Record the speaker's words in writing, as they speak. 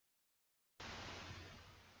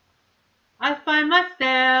I find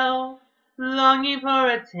myself longing for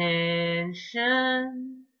attention.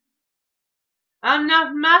 I'm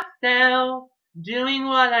not myself doing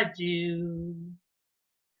what I do.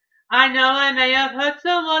 I know I may have hurt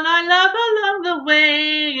someone I love along the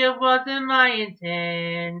way. It wasn't my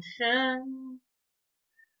intention.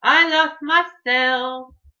 I lost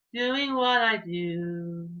myself doing what I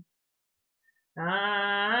do. I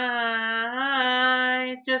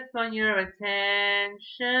just want your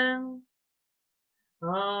attention.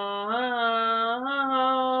 Oh,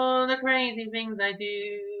 the crazy things I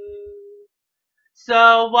do.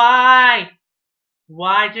 So why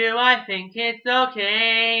do I think it's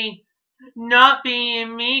okay not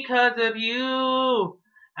being me 'cause of you?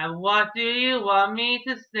 And what do you want me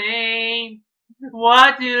to say?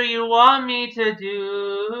 What do you want me to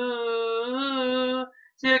do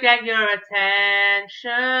to get your attention?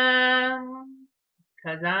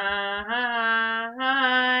 'Cause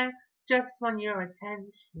I just want your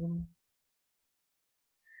attention.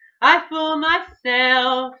 I fool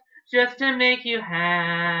myself just to make you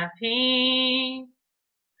happy.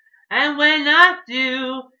 And when I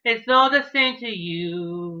do, it's all the same to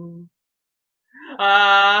you.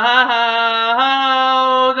 Oh,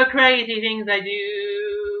 the crazy things I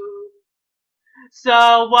do.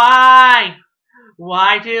 So why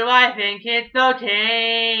do I think it's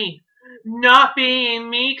okay not being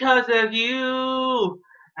me 'cause of you?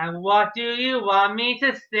 And what do you want me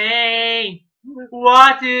to say?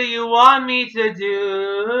 What do you want me to do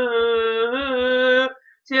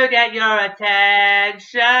to get your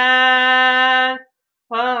attention?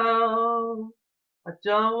 Oh, I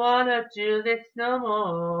don't wanna do this no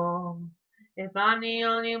more. If I'm the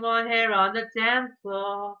only one here on the dance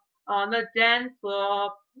floor, on the dance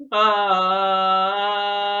floor. Oh,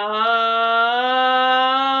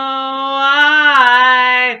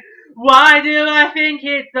 why do I think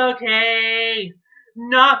it's okay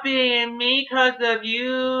not being me 'cause of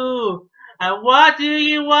you? And what do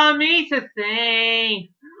you want me to say?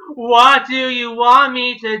 What do you want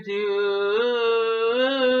me to do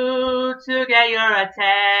to get your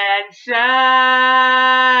attention?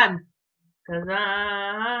 'Cause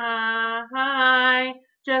I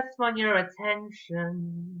just want your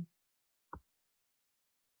attention.